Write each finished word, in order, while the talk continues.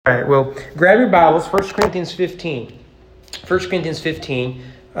All right, well, grab your Bibles, 1 Corinthians 15. 1 Corinthians 15,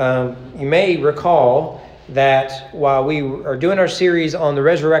 you may recall that while we are doing our series on the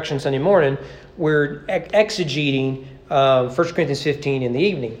resurrection Sunday morning, we're exegeting 1 Corinthians 15 in the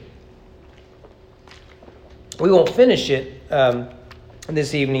evening. We won't finish it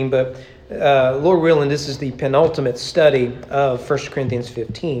this evening, but Lord willing, this is the penultimate study of 1 Corinthians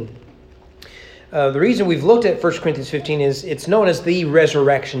 15. The reason we've looked at 1 Corinthians 15 is it's known as the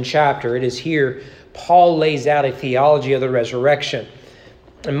resurrection chapter. It is here Paul lays out a theology of the resurrection.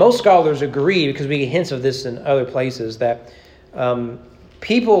 And most scholars agree, because we get hints of this in other places, that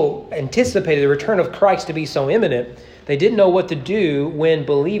people anticipated the return of Christ to be so imminent, they didn't know what to do when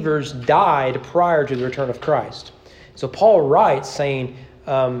believers died prior to the return of Christ. So Paul writes saying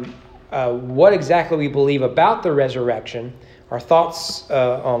what exactly we believe about the resurrection, our thoughts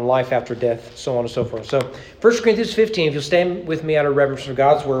on life after death, so on and so forth. So 1 Corinthians 15, if you'll stand with me out of reverence for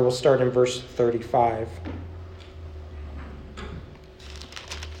God's word, we'll start in verse 35.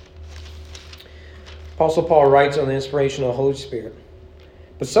 Apostle Paul writes on the inspiration of the Holy Spirit.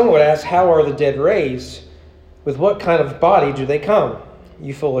 But some would ask, how are the dead raised? With what kind of body do they come?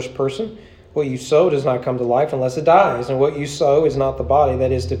 You foolish person, what you sow does not come to life unless it dies. And what you sow is not the body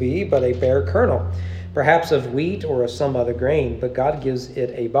that is to be, but a bare kernel, perhaps of wheat or of some other grain, but God gives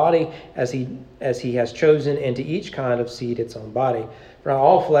it a body as he has chosen, and to each kind of seed its own body. For not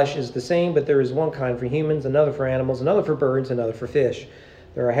all flesh is the same, but there is one kind for humans, another for animals, another for birds, another for fish.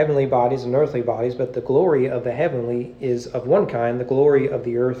 There are heavenly bodies and earthly bodies, but the glory of the heavenly is of one kind, the glory of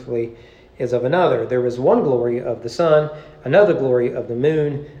the earthly is of another. There is one glory of the sun, another glory of the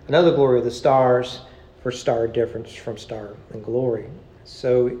moon, another glory of the stars, for star difference from star in glory.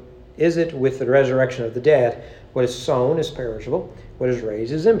 So is it with the resurrection of the dead? What is sown is perishable, what is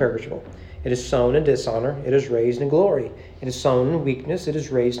raised is imperishable. It is sown in dishonor, it is raised in glory. It is sown in weakness, it is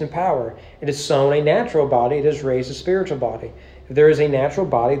raised in power. It is sown a natural body, it is raised a spiritual body. If there is a natural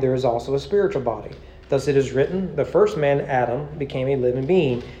body, there is also a spiritual body. Thus it is written, the first man, Adam, became a living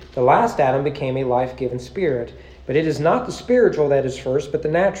being. The last Adam became a life-giving spirit. But it is not the spiritual that is first, but the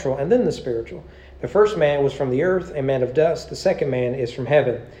natural, and then the spiritual. The first man was from the earth, a man of dust. The second man is from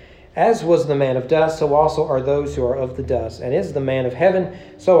heaven. As was the man of dust, so also are those who are of the dust. And is the man of heaven,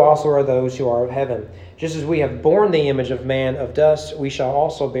 so also are those who are of heaven. Just as we have borne the image of man of dust, we shall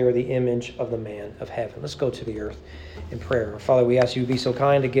also bear the image of the man of heaven. Let's go to the earth in prayer. Father, we ask you to be so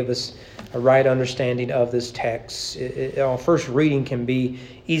kind to give us a right understanding of this text. Our first reading can be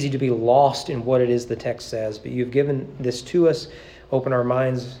easy to be lost in what it is the text says, but you've given this to us. Open our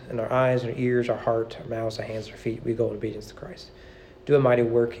minds and our eyes, our ears, our heart, our mouths, our hands, our feet. We go in obedience to Christ. Do a mighty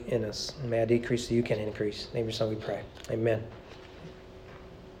work in us. May I decrease so you can increase. In the name of your Son we pray. Amen.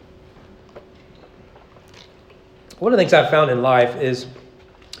 One of the things I've found in life is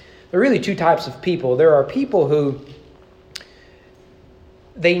there are really two types of people. There are people who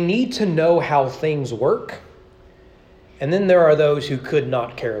they need to know how things work. And then there are those who could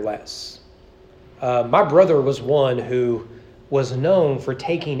not care less. My brother was one who was known for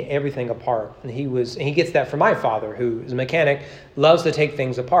taking everything apart. And he gets that from my father, who is a mechanic, loves to take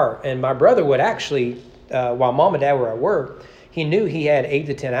things apart. And my brother would actually, while mom and dad were at work, he knew he had 8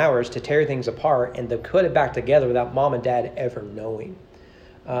 to 10 hours to tear things apart and to put it back together without mom and dad ever knowing.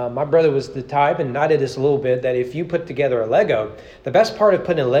 My brother was the type, and I did this a little bit, that if you put together a Lego, the best part of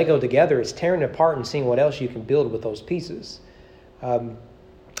putting a Lego together is tearing it apart and seeing what else you can build with those pieces.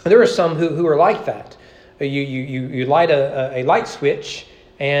 There are some who are like that. You light a light switch,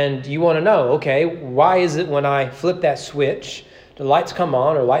 and you want to know, okay, why is it when I flip that switch, the lights come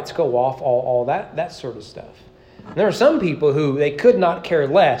on or lights go off, all that sort of stuff. And there are some people who they could not care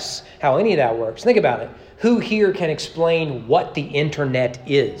less how any of that works. Think about it. Who here can explain what the internet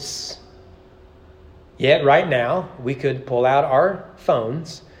is? Yet right now, we could pull out our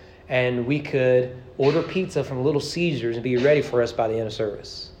phones and we could order pizza from Little Caesars and be ready for us by the end of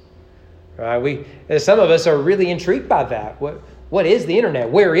service. Right? Some of us are really intrigued by that. What is the internet?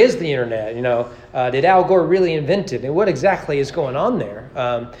 Where is the internet? Did Al Gore really invent it? And what exactly is going on there?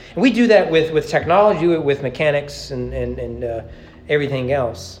 And we do that with technology, with mechanics, and everything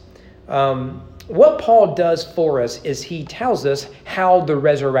else. What Paul does for us is he tells us how the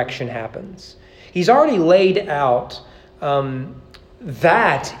resurrection happens. He's already laid out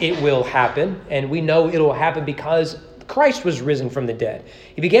that it will happen, and we know it will happen because Christ was risen from the dead.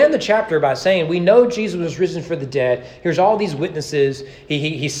 He began the chapter by saying, we know Jesus was risen from the dead. Here's all these witnesses.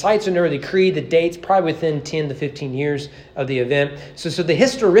 He cites an early creed, the dates, probably within 10 to 15 years of the event. So the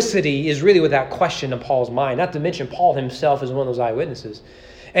historicity is really without question in Paul's mind, not to mention Paul himself is one of those eyewitnesses.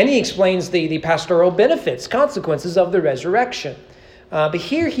 And he explains the pastoral benefits, consequences of the resurrection. But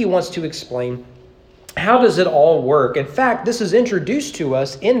here he wants to explain, how does it all work? In fact, this is introduced to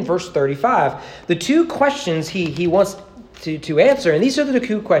us in verse 35. The two questions he wants to answer, and these are the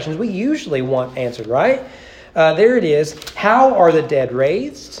two questions we usually want answered, right? There it is. How are the dead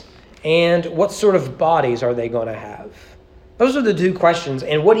raised? And what sort of bodies are they going to have? Those are the two questions.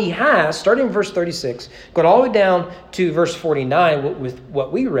 And what he has, starting in verse 36, going all the way down to verse 49 with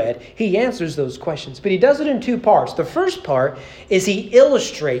what we read, he answers those questions. But he does it in two parts. The first part is he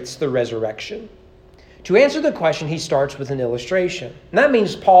illustrates the resurrection. To answer the question, he starts with an illustration. And that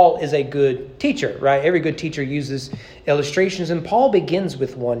means Paul is a good teacher, right? Every good teacher uses illustrations, and Paul begins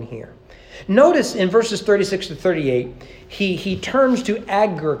with one here. Notice in verses 36 to 38, he turns to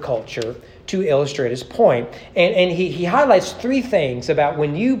agriculture to illustrate his point. And he highlights three things about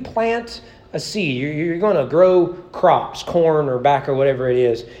when you plant a seed, you're going to grow crops, corn or back or whatever it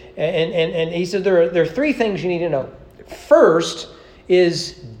is. And he said there are three things you need to know. First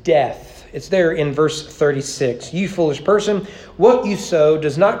is death. It's there in verse 36. You foolish person, what you sow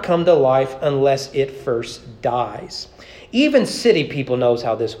does not come to life unless it first dies. Even city people knows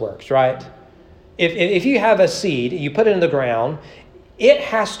how this works, right? If you have a seed, you put it in the ground, it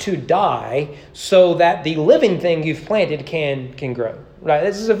has to die so that the living thing you've planted can grow, right?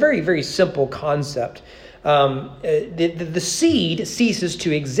 This is a very, very simple concept. The seed ceases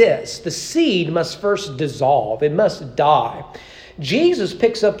to exist. The seed must first dissolve. It must die. Jesus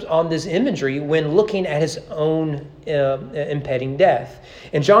picks up on this imagery when looking at his own impending death.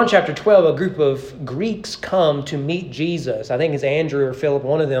 In John chapter 12, a group of Greeks come to meet Jesus. I think it's Andrew or Philip,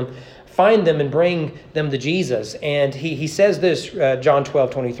 one of them, find them and bring them to Jesus. And he says this, John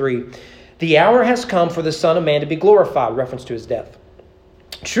 12:23, the hour has come for the Son of Man to be glorified, reference to his death.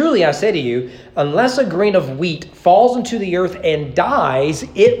 Truly, I say to you, unless a grain of wheat falls into the earth and dies,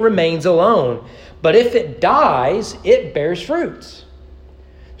 it remains alone. But if it dies, it bears fruits.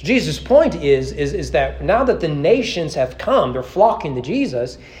 Jesus' point is that now that the nations have come, they're flocking to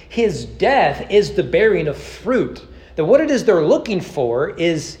Jesus, his death is the bearing of fruit. That what it is they're looking for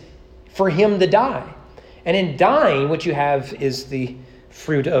is for him to die. And in dying, what you have is the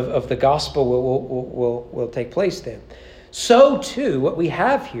fruit of the gospel will take place then. So too, what we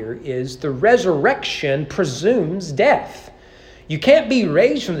have here is the resurrection presumes death. You can't be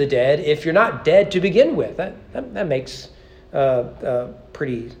raised from the dead if you're not dead to begin with. That makes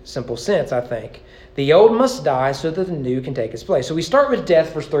pretty simple sense, I think. The old must die so that the new can take its place. So we start with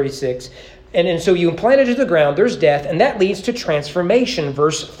death, verse 36. And so you implant it to the ground, there's death, and that leads to transformation,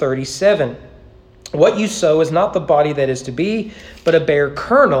 verse 37. What you sow is not the body that is to be, but a bare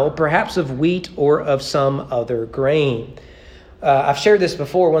kernel, perhaps of wheat or of some other grain. I've shared this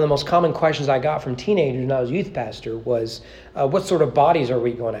before. One of the most common questions I got from teenagers when I was youth pastor was, what sort of bodies are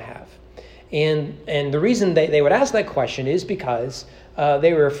we going to have? And the reason they would ask that question is because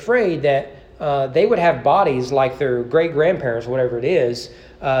they were afraid that they would have bodies like their great-grandparents, whatever it is,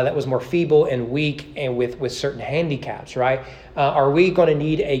 that was more feeble and weak and with certain handicaps, right? Are we going to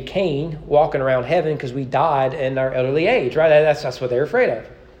need a cane walking around heaven because we died in our elderly age, right? That's what they're afraid of.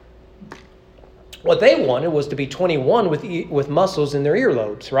 What they wanted was to be 21 with muscles in their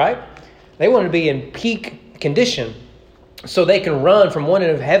earlobes, right? They wanted to be in peak condition so they can run from one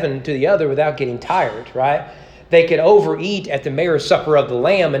end of heaven to the other without getting tired, right? They could overeat at the marriage supper of the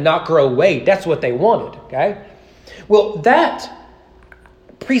Lamb and not grow weight. That's what they wanted, okay? Well, that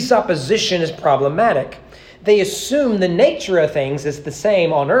presupposition is problematic. They assume the nature of things is the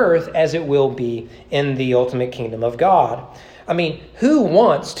same on earth as it will be in the ultimate kingdom of God. I mean, who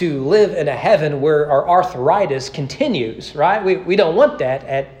wants to live in a heaven where our arthritis continues, right? We don't want that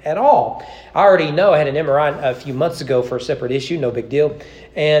at all. I already know I had an MRI a few months ago for a separate issue, no big deal.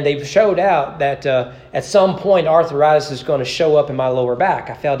 And they've showed out that at some point arthritis is going to show up in my lower back.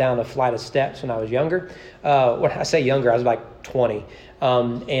 I fell down a flight of steps when I was younger. When I say younger, I was like 20.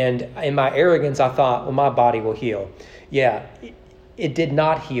 And in my arrogance, I thought, well, my body will heal. Yeah, it did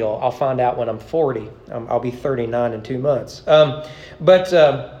not heal. I'll find out when I'm 40. I'll be 39 in 2 months. But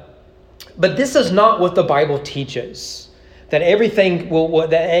this is not what the Bible teaches. That everything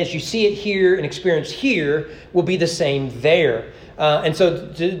that as you see it here and experience here will be the same there. And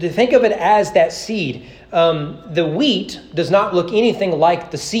so to think of it as that seed, the wheat does not look anything like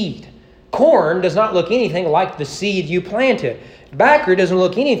the seed. Corn does not look anything like the seed you planted. Backer doesn't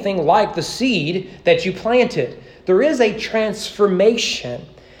look anything like the seed that you planted. There is a transformation.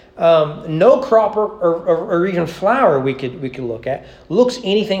 No crop or even flower we could look at looks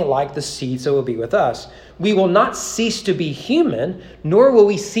anything like the seeds that will be with us. We will not cease to be human, nor will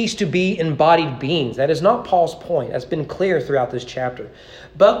we cease to be embodied beings. That is not Paul's point. That's been clear throughout this chapter.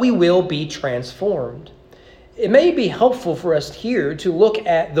 But we will be transformed. it may be helpful for us here to look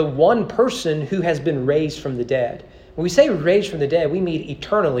at the one person who has been raised from the dead. When we say raised from the dead, we mean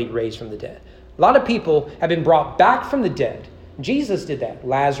eternally raised from the dead. A lot of people have been brought back from the dead. Jesus did that.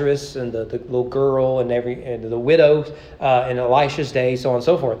 Lazarus and the little girl and the widow in Elisha's day, so on and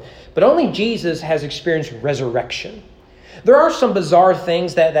so forth. But only Jesus has experienced resurrection. There are some bizarre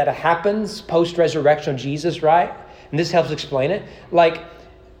things that happens post-resurrection of Jesus, right? And this helps explain it. Like,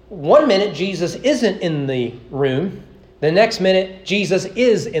 one minute Jesus isn't in the room. The next minute Jesus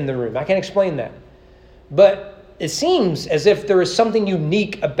is in the room. I can't explain that. But it seems as if there is something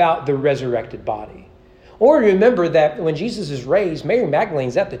unique about the resurrected body. Or remember that when Jesus is raised, Mary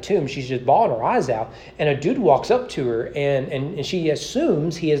Magdalene's at the tomb. She's just bawling her eyes out. And a dude walks up to her and she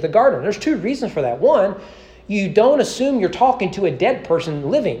assumes he is the gardener. There's two reasons for that. One, you don't assume you're talking to a dead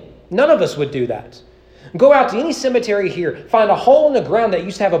person living. None of us would do that. Go out to any cemetery here, find a hole in the ground that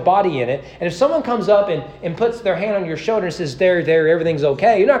used to have a body in it. And if someone comes up and puts their hand on your shoulder and says, there, everything's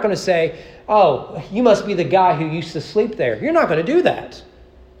okay, you're not going to say, oh, you must be the guy who used to sleep there. You're not going to do that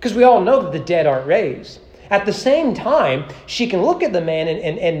because we all know that the dead aren't raised. At the same time, she can look at the man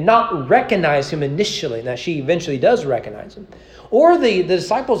and not recognize him initially. Now, she eventually does recognize him. Or the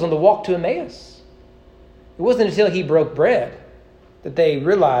disciples on the walk to Emmaus. It wasn't until he broke bread that they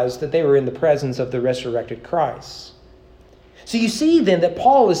realized that they were in the presence of the resurrected Christ. So you see then that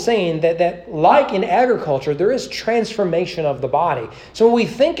Paul is saying that like in agriculture, there is transformation of the body. So when we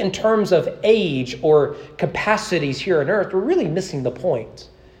think in terms of age or capacities here on earth, we're really missing the point.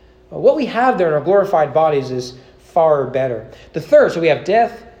 What we have there in our glorified bodies is far better. The third, so we have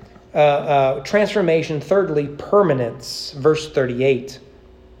death, transformation. Thirdly, permanence. Verse 38.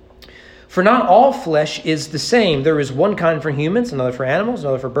 For not all flesh is the same. There is one kind for humans, another for animals,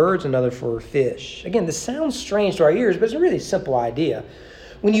 another for birds, another for fish. Again, this sounds strange to our ears, but it's a really simple idea.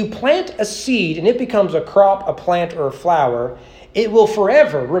 When you plant a seed and it becomes a crop, a plant, or a flower, it will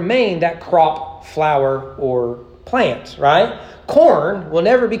forever remain that crop, flower, or plant, right? Corn will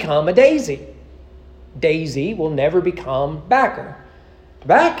never become a daisy. Daisy will never become Bacca.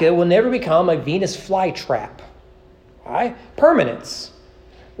 Bacca will never become a Venus flytrap. Right? Permanence.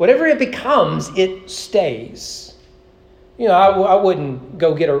 Whatever it becomes, it stays. You know, I wouldn't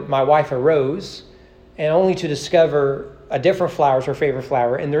go get my wife a rose and only to discover a different flower is her favorite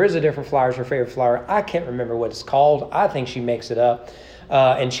flower, and there is a different flower is her favorite flower. I can't remember what it's called. I think she makes it up.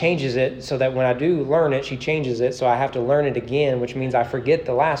 And changes it so that when I do learn it, she changes it. So I have to learn it again, which means I forget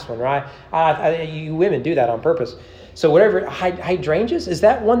the last one, right? You women do that on purpose. So whatever, hydrangeas, is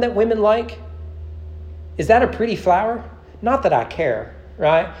that one that women like? Is that a pretty flower? Not that I care,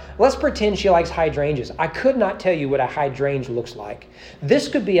 right? Let's pretend she likes hydrangeas. I could not tell you what a hydrangea looks like. This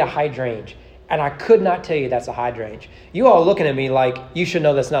could be a hydrangea, and I could not tell you that's a hydrangea. You all looking at me like you should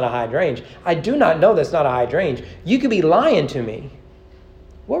know that's not a hydrangea. I do not know that's not a hydrangea. You could be lying to me.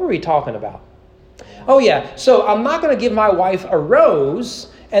 What were we talking about? Oh, yeah. So I'm not going to give my wife a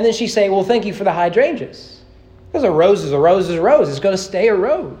rose and then she say, well, thank you for the hydrangeas. Because a rose is a rose is a rose. It's going to stay a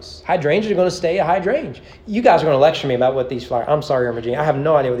rose. Hydrangeas are going to stay a hydrangea. You guys are going to lecture me about what these flowers... I'm sorry, Irma Jean. I have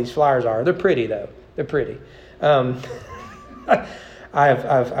no idea what these flowers are. They're pretty, though. They're pretty. I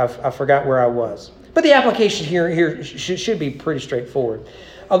forgot where I was. But the application here should be pretty straightforward.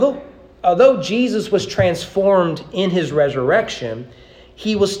 Although Jesus was transformed in his resurrection,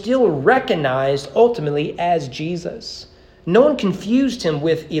 he was still recognized ultimately as Jesus. No one confused him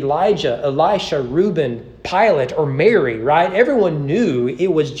with Elijah, Elisha, Reuben, Pilate, or Mary, right? Everyone knew it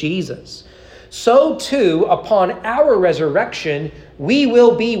was Jesus. So too, upon our resurrection, we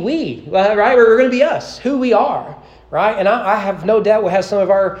will be we, right? We're going to be us, who we are, right? And I have no doubt we'll have some of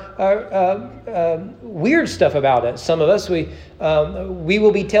our weird stuff about us. Some of us, we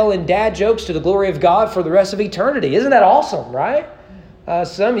will be telling dad jokes to the glory of God for the rest of eternity. Isn't that awesome, right?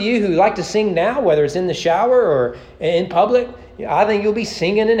 Some of you who like to sing now, whether it's in the shower or in public, I think you'll be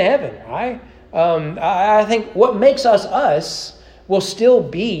singing in heaven, right? I think what makes us will still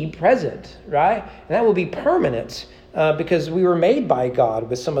be present, right? And that will be permanent because we were made by God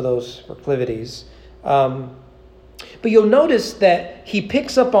with some of those proclivities. But you'll notice that he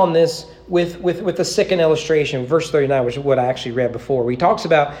picks up on this with a second illustration, verse 39, which is what I actually read before. He talks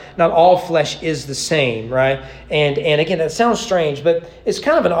about not all flesh is the same, right? And again, that sounds strange, but it's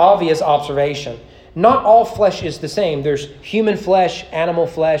kind of an obvious observation. Not all flesh is the same. There's human flesh, animal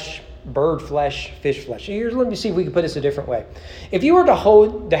flesh, bird flesh, fish flesh. Here, let me see if we can put this a different way. If you were to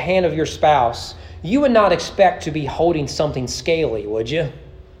hold the hand of your spouse, you would not expect to be holding something scaly, would you?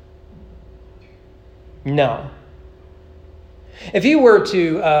 No. If you were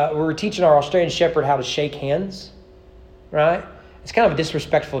to, we were teaching our Australian Shepherd how to shake hands, right? It's kind of a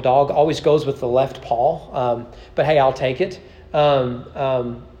disrespectful dog. Always goes with the left paw. But hey, I'll take it.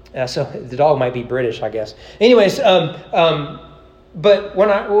 So the dog might be British, I guess. Anyways, but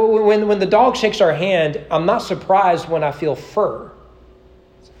when the dog shakes our hand, I'm not surprised when I feel fur.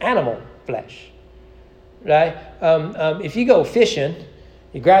 It's animal flesh, right? If you go fishing,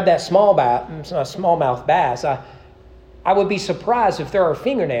 you grab that smallmouth bass. I would be surprised if there are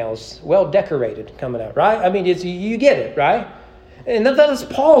fingernails well decorated coming out, right? I mean, you get it, right? And that's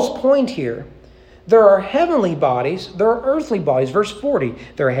Paul's point here. There are heavenly bodies, there are earthly bodies. Verse 40,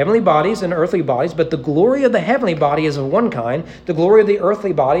 there are heavenly bodies and earthly bodies, but the glory of the heavenly body is of one kind. The glory of the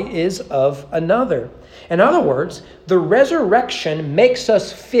earthly body is of another. In other words, the resurrection makes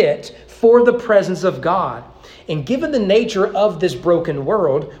us fit for the presence of God. And given the nature of this broken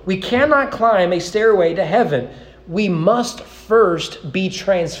world, we cannot climb a stairway to heaven. We must first be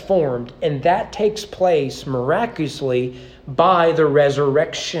transformed, and that takes place miraculously by the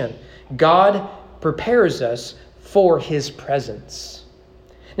resurrection. God prepares us for his presence.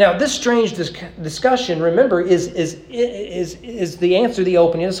 Now, this strange discussion, remember, is the answer to the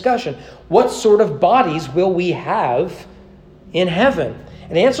opening discussion. What sort of bodies will we have in heaven?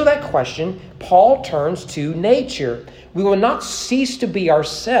 And to answer that question, Paul turns to nature. We will not cease to be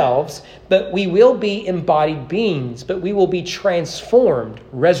ourselves, but we will be embodied beings, but we will be transformed,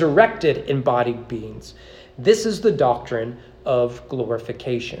 resurrected embodied beings. This is the doctrine of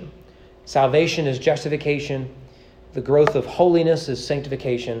glorification. Salvation is justification. The growth of holiness is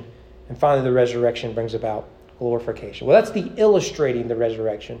sanctification. And finally, the resurrection brings about glorification. Well, that's the illustrating the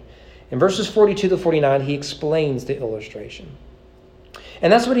resurrection. In verses 42 to 49, he explains the illustration.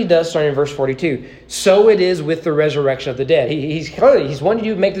 And that's what he does starting in verse 42. So it is with the resurrection of the dead. He's wanting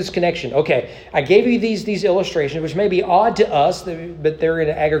you to make this connection. Okay, I gave you these illustrations, which may be odd to us, but they're in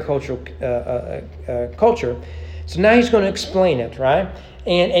an agricultural culture. So now he's going to explain it, right?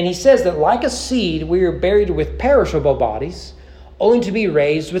 And he says that like a seed, we are buried with perishable bodies, only to be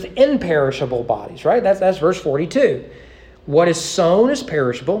raised with imperishable bodies, right? That's verse 42. What is sown is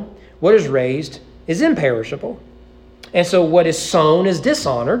perishable. What is raised is imperishable. And so what is sown is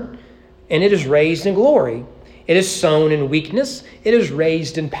dishonored, and it is raised in glory. It is sown in weakness. It is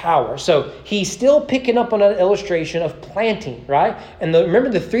raised in power. So he's still picking up on an illustration of planting, right? And remember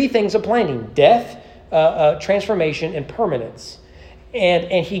the three things of planting: death, transformation, and permanence.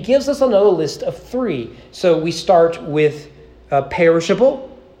 And he gives us another list of three. So we start with perishable,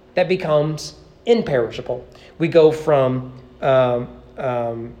 that becomes imperishable. We go from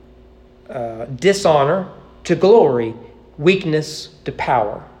dishonor to glory, weakness to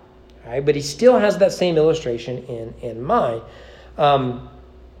power. All right? But he still has that same illustration in mind.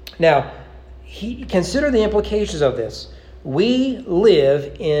 Now, consider the implications of this. We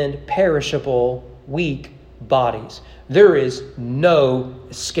live in perishable, weak bodies. There is no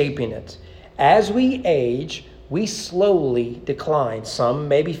escaping it. As we age, we slowly decline. Some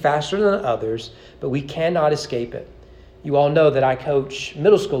maybe faster than others, but we cannot escape it. You all know that I coach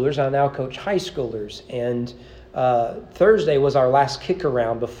middle schoolers. I now coach high schoolers. And Thursday was our last kick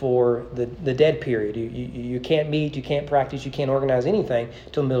around before the dead period. You can't meet, you can't practice, you can't organize anything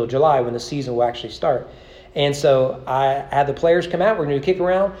until the middle of July when the season will actually start. And so I had the players come out. We're going to do a kick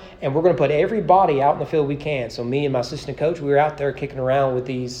around, and we're going to put everybody out in the field we can. So me and my assistant coach, we were out there kicking around with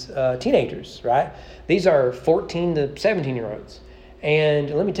these teenagers, right? These are 14 to 17-year-olds.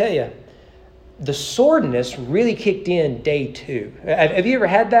 And let me tell you, the soreness really kicked in day 2. Have you ever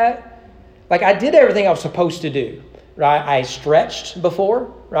had that? Like, I did everything I was supposed to do, right? I stretched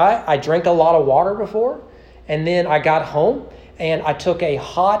before, right? I drank a lot of water before. And then I got home, and I took a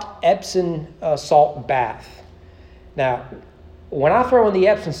hot Epsom salt bath. Now, when I throw in the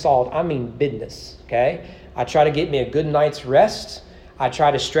Epsom salt, I mean business, okay? I try to get me a good night's rest. I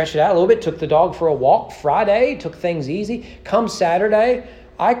try to stretch it out a little bit. Took the dog for a walk Friday. Took things easy. Come Saturday,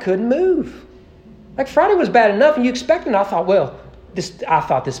 I couldn't move. Like, Friday was bad enough, and you expected it. I thought, well, I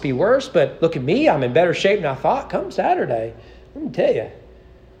thought this would be worse, but look at me. I'm in better shape than I thought. Come Saturday, let me tell you,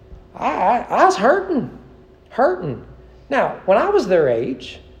 I was hurting. Now, when I was their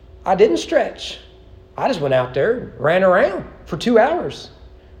age, I didn't stretch. I just went out there and ran around for 2 hours,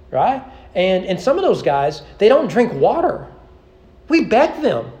 right? And some of those guys, they don't drink water. We beg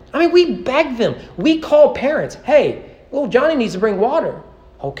them. We call parents. Hey, little Johnny needs to bring water.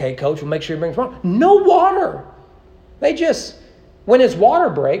 Okay, coach, we'll make sure he brings water. No water. They just, when it's water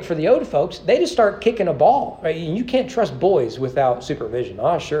break for the older folks, they just start kicking a ball. Right? And you can't trust boys without supervision,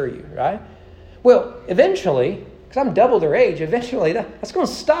 I assure you, right? Well, eventually, because I'm double their age, eventually that's going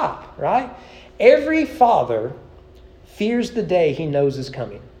to stop, right? Every father fears the day he knows is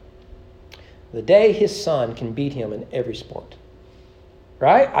coming. The day his son can beat him in every sport.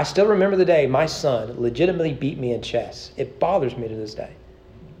 right? I still remember the day my son legitimately beat me in chess. It bothers me to this day.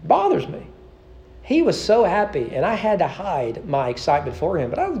 It bothers me. He was so happy, and I had to hide my excitement for him,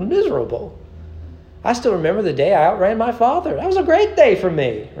 but I was miserable. I still remember the day I outran my father. That was a great day for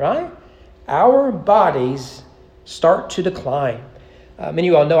me, right? Our bodies start to decline. Many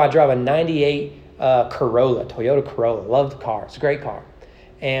of you all know I drive a 98 Corolla, Toyota Corolla. Love the car. It's a great car.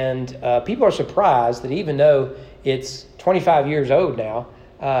 And people are surprised that even though it's 25 years old now,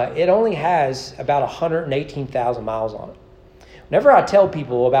 it only has about 118,000 miles on it. Whenever I tell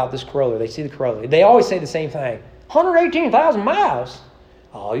people about this Corolla, they see the Corolla, they always say the same thing. 118,000 miles?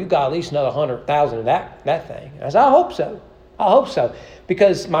 Oh, you got at least another 100,000 of that thing. And I said, I hope so. I hope so.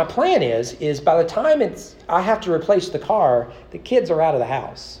 Because my plan is by the time I have to replace the car, the kids are out of the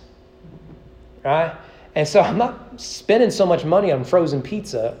house. Right? And so I'm not spending so much money on frozen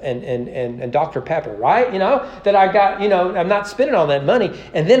pizza and Dr. Pepper, right? That I got, I'm not spending all that money.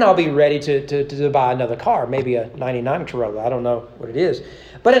 And then I'll be ready to buy another car, maybe a 99 Corolla. I don't know what it is.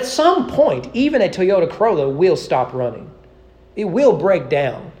 But at some point, even a Toyota Corolla will stop running. It will break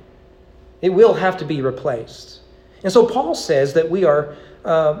down. It will have to be replaced. And so Paul says that we are,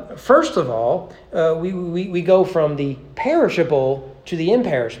 first of all, we go from the perishable to the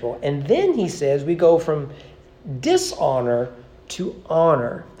imperishable. And then he says we go from dishonor to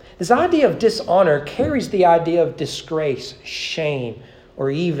honor. This idea of dishonor carries the idea of disgrace, shame, or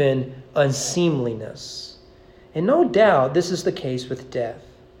even unseemliness. And no doubt this is the case with death.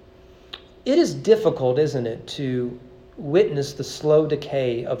 It is difficult, isn't it, to witness the slow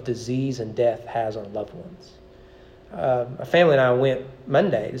decay of disease and death has on loved ones. My family and I went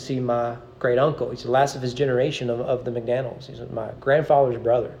Monday to see my great uncle. He's the last of his generation of the McDaniels. He's my grandfather's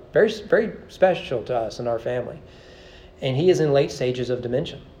brother. Very, very special to us and our family. And he is in late stages of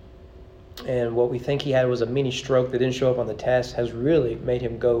dementia. And what we think he had was a mini stroke that didn't show up on the test has really made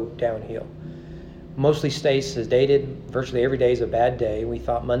him go downhill. Mostly states has dated. Virtually every day is a bad day. We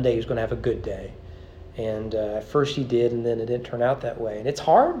thought Monday he was going to have a good day. And at first he did, and then it didn't turn out that way. And it's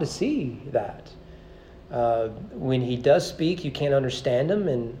hard to see that. When he does speak, you can't understand him,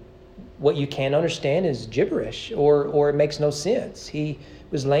 and what you can't understand is gibberish, or it makes no sense. He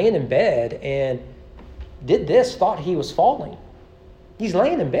was laying in bed and did this, thought he was falling. He's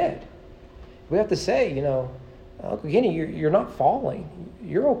laying in bed. We have to say, Uncle Kenny, you're not falling.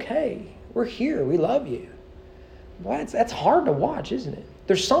 You're okay. We're here. We love you. Well, that's hard to watch, isn't it?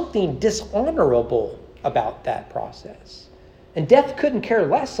 There's something dishonorable about that process. And death couldn't care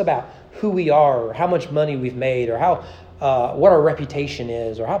less about who we are, or how much money we've made, or how what our reputation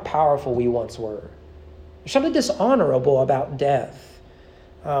is, or how powerful we once were. There's something dishonorable about death.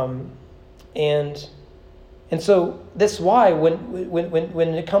 And so that's why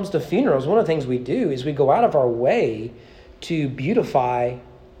when it comes to funerals, one of the things we do is we go out of our way to beautify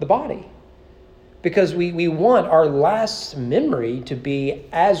the body. Because we want our last memory to be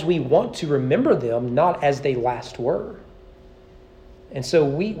as we want to remember them, not as they last were. And so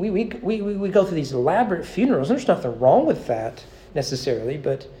we go through these elaborate funerals. There's nothing wrong with that necessarily,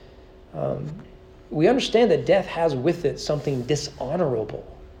 but we understand that death has with it something dishonorable.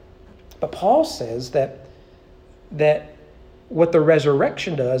 But Paul says that what the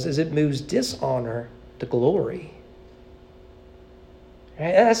resurrection does is it moves dishonor to glory.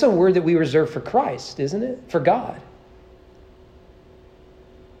 Right? That's a word that we reserve for Christ, isn't it? For God.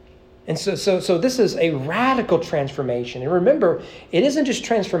 And so this is a radical transformation. And remember, it isn't just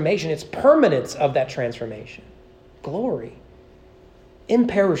transformation, it's permanence of that transformation. Glory.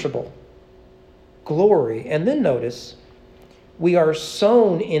 Imperishable. Glory. And then notice, we are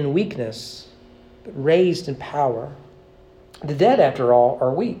sown in weakness, but raised in power. The dead, after all,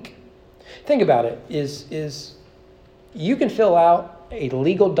 are weak. Think about it, is you can fill out a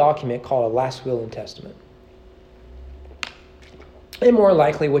legal document called a last will and testament. And more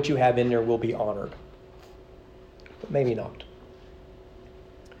likely what you have in there will be honored. But maybe not.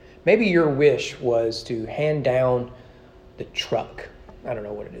 Maybe your wish was to hand down the truck. I don't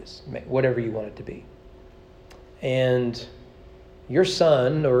know what it is. Whatever you want it to be. And your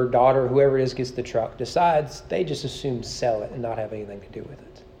son or daughter, whoever it is, gets the truck, decides they just assume sell it and not have anything to do with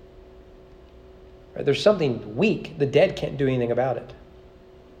it. Right? There's something weak. The dead can't do anything about it.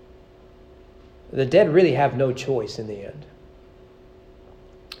 The dead really have no choice in the end.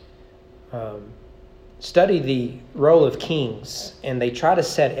 Study the role of kings, and they try to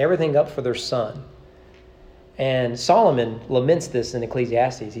set everything up for their son. And Solomon laments this in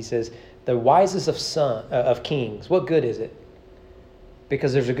Ecclesiastes. He says, the wisest of kings, what good is it?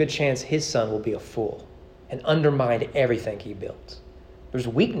 Because there's a good chance his son will be a fool and undermine everything he built. There's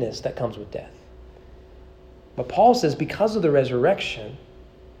weakness that comes with death. But Paul says because of the resurrection,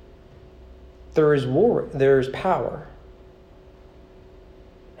 there is war, there is power.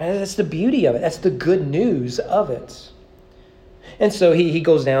 And that's the beauty of it. That's the good news of it. And so he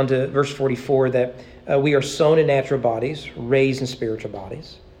goes down to verse 44 that we are sown in natural bodies, raised in spiritual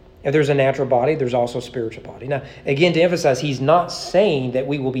bodies. If there's a natural body, there's also a spiritual body. Now, again, to emphasize, he's not saying that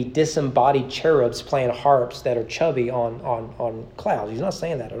we will be disembodied cherubs playing harps that are chubby on clouds. He's not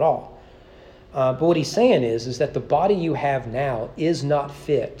saying that at all. But what he's saying is that the body you have now is not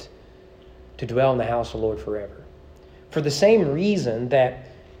fit to dwell in the house of the Lord forever. For the same reason that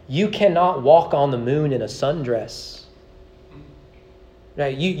you cannot walk on the moon in a sundress.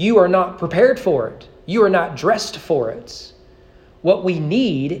 Right? You are not prepared for it. You are not dressed for it. What we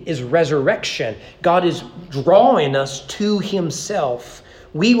need is resurrection. God is drawing us to himself.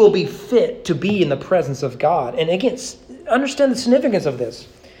 We will be fit to be in the presence of God. And again, understand the significance of this.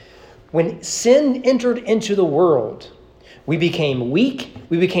 When sin entered into the world, we became weak,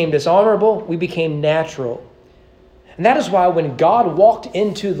 we became dishonorable, we became natural. And that is why when God walked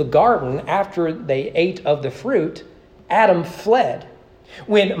into the garden after they ate of the fruit, Adam fled.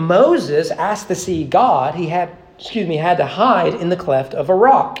 When Moses asked to see God, he had to hide in the cleft of a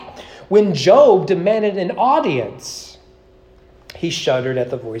rock. When Job demanded an audience, he shuddered at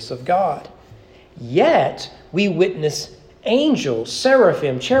the voice of God. Yet we witness angels,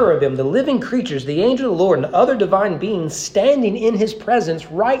 seraphim, cherubim, the living creatures, the angel of the Lord, and other divine beings standing in his presence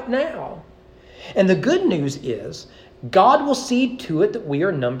right now. And the good news is, God will see to it that we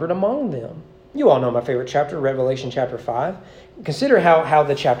are numbered among them. You all know my favorite chapter, Revelation chapter 5. Consider how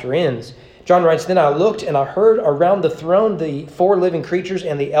the chapter ends. John writes, "Then I looked and I heard around the throne the 4 living creatures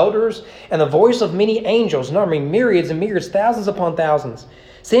and the elders, and the voice of many angels, numbering myriads and myriads, thousands upon thousands,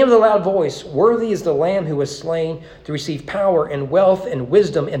 saying with a loud voice, Worthy is the Lamb who was slain to receive power and wealth and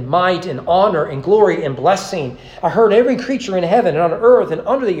wisdom and might and honor and glory and blessing. I heard every creature in heaven and on earth and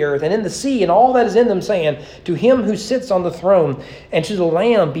under the earth and in the sea and all that is in them saying, To him who sits on the throne and to the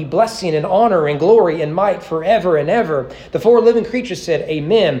Lamb be blessing and honor and glory and might forever and ever. The 4 living creatures said,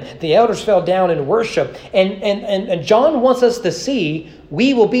 Amen. The elders fell down in worship." And John wants us to see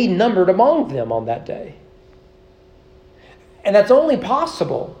we will be numbered among them on that day. And that's only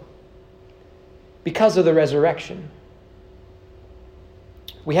possible because of the resurrection.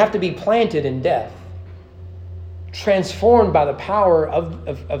 We have to be planted in death, transformed by the power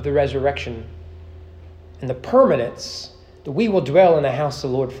of the resurrection and the permanence that we will dwell in the house of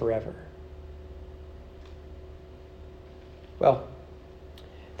the Lord forever. Well,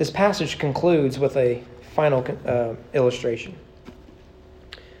 this passage concludes with a final illustration.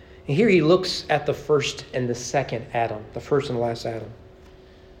 And here he looks at the first and the second Adam, the first and the last Adam.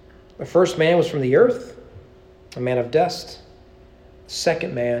 The first man was from the earth, a man of dust. The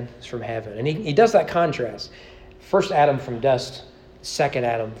second man is from heaven. And he does that contrast. First Adam from dust, second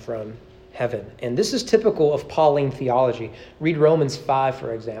Adam from heaven. And this is typical of Pauline theology. Read Romans 5,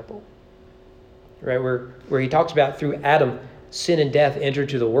 for example, right, where he talks about through Adam, sin and death entered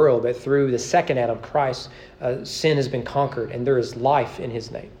to the world, but through the second Adam, Christ, sin has been conquered, and there is life in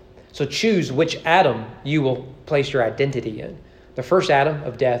his name. So choose which Adam you will place your identity in. The first Adam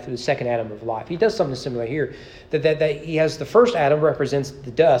of death, or the second Adam of life. He does something similar here. That he has the first Adam represents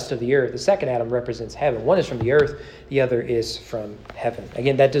the dust of the earth. The second Adam represents heaven. One is from the earth. The other is from heaven.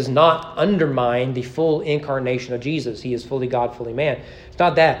 Again, that does not undermine the full incarnation of Jesus. He is fully God, fully man. It's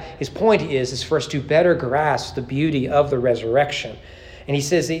not that. His point is for us to better grasp the beauty of the resurrection. And he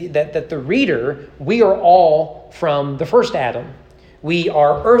says that the reader, we are all from the first Adam. We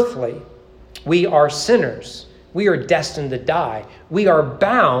are earthly. We are sinners. We are destined to die. We are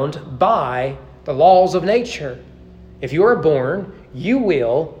bound by the laws of nature. If you are born, you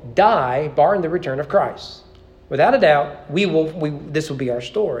will die, barring the return of Christ. Without a doubt, this will be our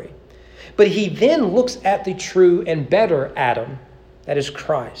story. But he then looks at the true and better Adam, that is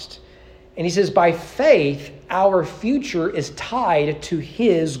Christ. And he says, by faith, our future is tied to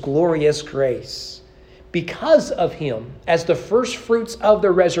his glorious grace. Because of him, as the first fruits of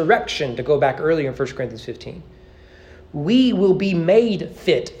the resurrection, to go back earlier in 1 Corinthians 15, we will be made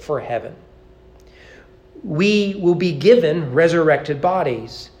fit for heaven. We will be given resurrected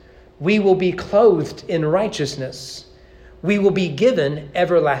bodies. We will be clothed in righteousness. We will be given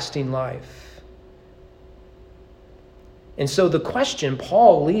everlasting life. And so the question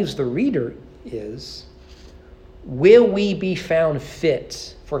Paul leaves the reader is, will we be found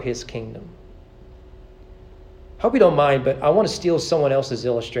fit for his kingdom? Hope you don't mind, but I want to steal someone else's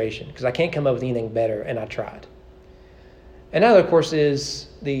illustration because I can't come up with anything better, and I tried. And that, of course, is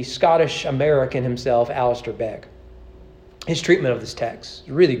the Scottish-American himself, Alistair Begg. His treatment of this text is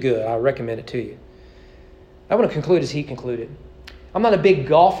really good. I recommend it to you. I want to conclude as he concluded. I'm not a big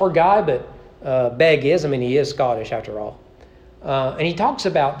golfer guy, but Begg is. I mean, he is Scottish after all. And he talks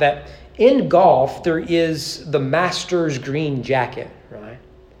about that in golf, there is the master's green jacket, right?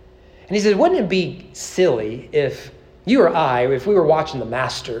 And he said, wouldn't it be silly if you or I, if we were watching the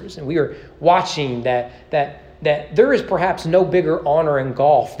Masters and we were watching that there is perhaps no bigger honor in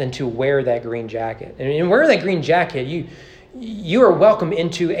golf than to wear that green jacket. And in wearing that green jacket, you are welcome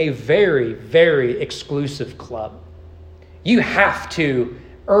into a very, very exclusive club. You have to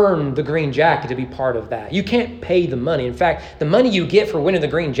earn the green jacket to be part of that. You can't pay the money. In fact, the money you get for winning the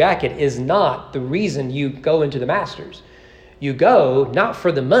green jacket is not the reason you go into the Masters. You go not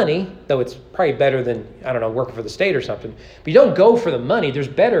for the money, though it's probably better than, working for the state or something. But you don't go for the money. There's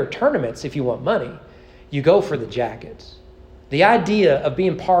better tournaments if you want money. You go for the jackets. The idea of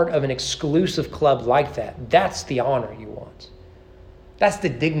being part of an exclusive club like that, that's the honor you want. That's the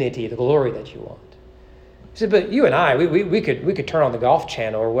dignity, the glory that you want. He said, but you and I, we could turn on the Golf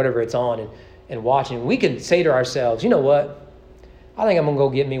Channel or whatever it's on and watch, and we could say to ourselves, you know what? I think I'm going to go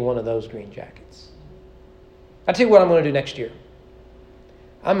get me one of those green jackets. I'll tell you what I'm going to do next year.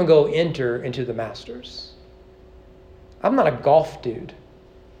 I'm going to go enter into the Masters. I'm not a golf dude.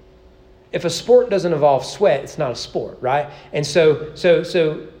 If a sport doesn't involve sweat, it's not a sport, right? And so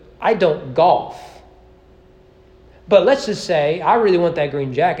I don't golf. But let's just say I really want that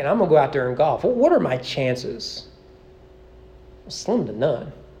green jacket. I'm going to go out there and golf. What are my chances? Slim to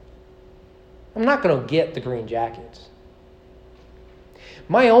none. I'm not going to get the green jacket.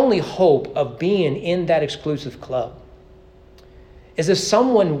 My only hope of being in that exclusive club is if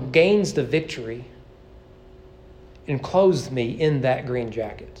someone gains the victory and clothes me in that green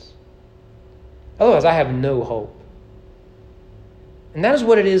jacket. Otherwise, I have no hope. And that is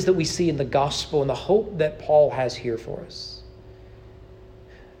what it is that we see in the gospel and the hope that Paul has here for us.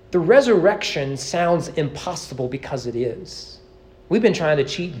 The resurrection sounds impossible because it is. We've been trying to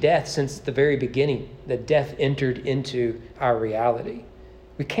cheat death since the very beginning, that death entered into our reality.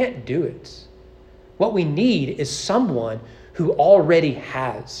 We can't do it. What we need is someone who already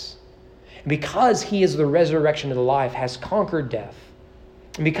has. And because he is the resurrection of the life, has conquered death.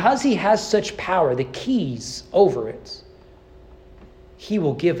 And because he has such power, the keys over it, he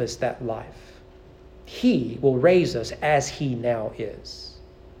will give us that life. He will raise us as he now is.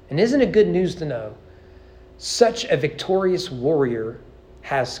 And isn't it good news to know such a victorious warrior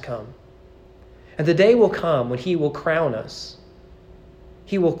has come? And the day will come when he will crown us.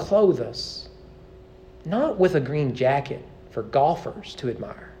 He will clothe us, not with a green jacket for golfers to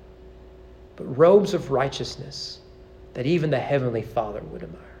admire, but robes of righteousness that even the Heavenly Father would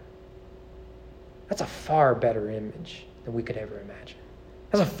admire. That's a far better image than we could ever imagine.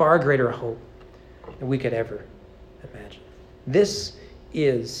 That's a far greater hope than we could ever imagine. This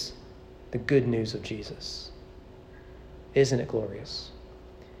is the good news of Jesus. Isn't it glorious?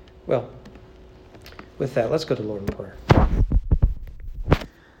 Well, with that, let's go to the Lord in prayer.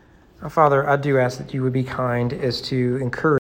 Father, I do ask that you would be kind as to encourage